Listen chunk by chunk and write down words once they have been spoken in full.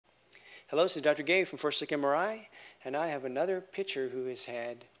Hello, this is Dr. Gabe from First Look MRI, and I have another pitcher who has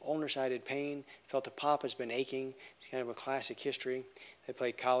had ulnar-sided pain, felt a pop, has been aching. It's kind of a classic history. They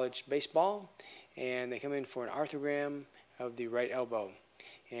played college baseball, and they come in for an arthrogram of the right elbow.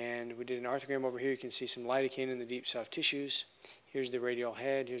 And we did an arthrogram over here. You can see some lidocaine in the deep soft tissues. Here's the radial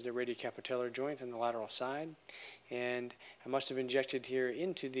head. Here's the radiocapitellar joint on the lateral side. And I must have injected here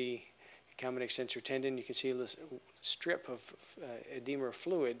into the common extensor tendon. You can see this strip of edema or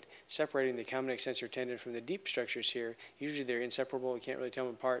fluid separating the common extensor tendon from the deep structures here. Usually they're inseparable. You can't really tell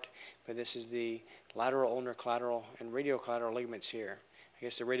them apart, but this is the lateral, ulnar, collateral, and radiocollateral ligaments here. I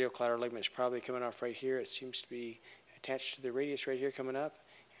guess the radiocollateral ligament is probably coming off right here. It seems to be attached to the radius right here coming up.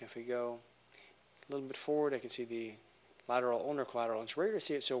 And if we go a little bit forward, I can see the lateral, ulnar, collateral. It's rare to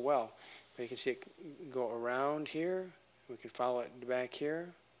see it so well, but you can see it go around here. We can follow it back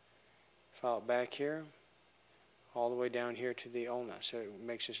here. Follow it back here, all the way down here to the ulna. So it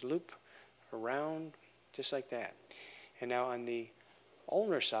makes this loop around, just like that. And now on the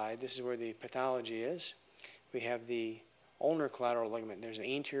ulnar side, this is where the pathology is. We have the ulnar collateral ligament. There's an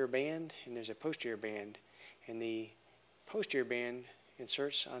anterior band and there's a posterior band. And the posterior band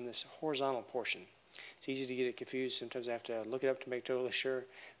inserts on this horizontal portion. It's easy to get it confused. Sometimes I have to look it up to make totally sure,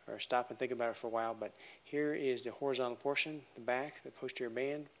 or stop and think about it for a while. But here is the horizontal portion, the back, the posterior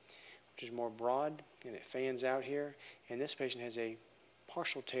band, which is more broad, and it fans out here. And this patient has a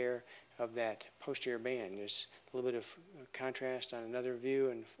partial tear of that posterior band. There's a little bit of contrast on another view,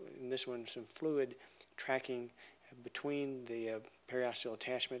 and in this one, some fluid tracking between the periosteal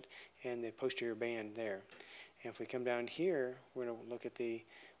attachment and the posterior band there. And if we come down here, we're going to look at the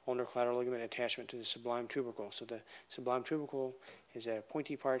ulnar collateral ligament attachment to the sublime tubercle. So the sublime tubercle is a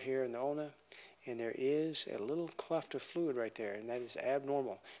pointy part here in the ulna, and there is a little cleft of fluid right there, and that is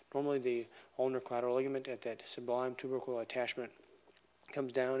abnormal. Normally the ulnar collateral ligament at that sublime tubercle attachment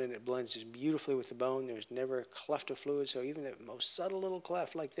comes down and it blends just beautifully with the bone. There's never a cleft of fluid, so even the most subtle little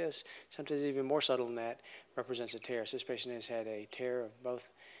cleft like this, sometimes even more subtle than that, represents a tear. So this patient has had a tear of both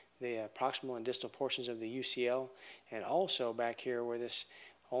the proximal and distal portions of the UCL, and also back here where this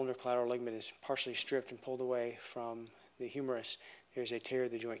ulnar collateral ligament is partially stripped and pulled away from the humerus. There's a tear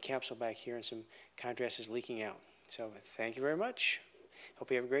of the joint capsule back here, and some contrast is leaking out. So thank you very much. Hope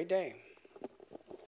you have a great day.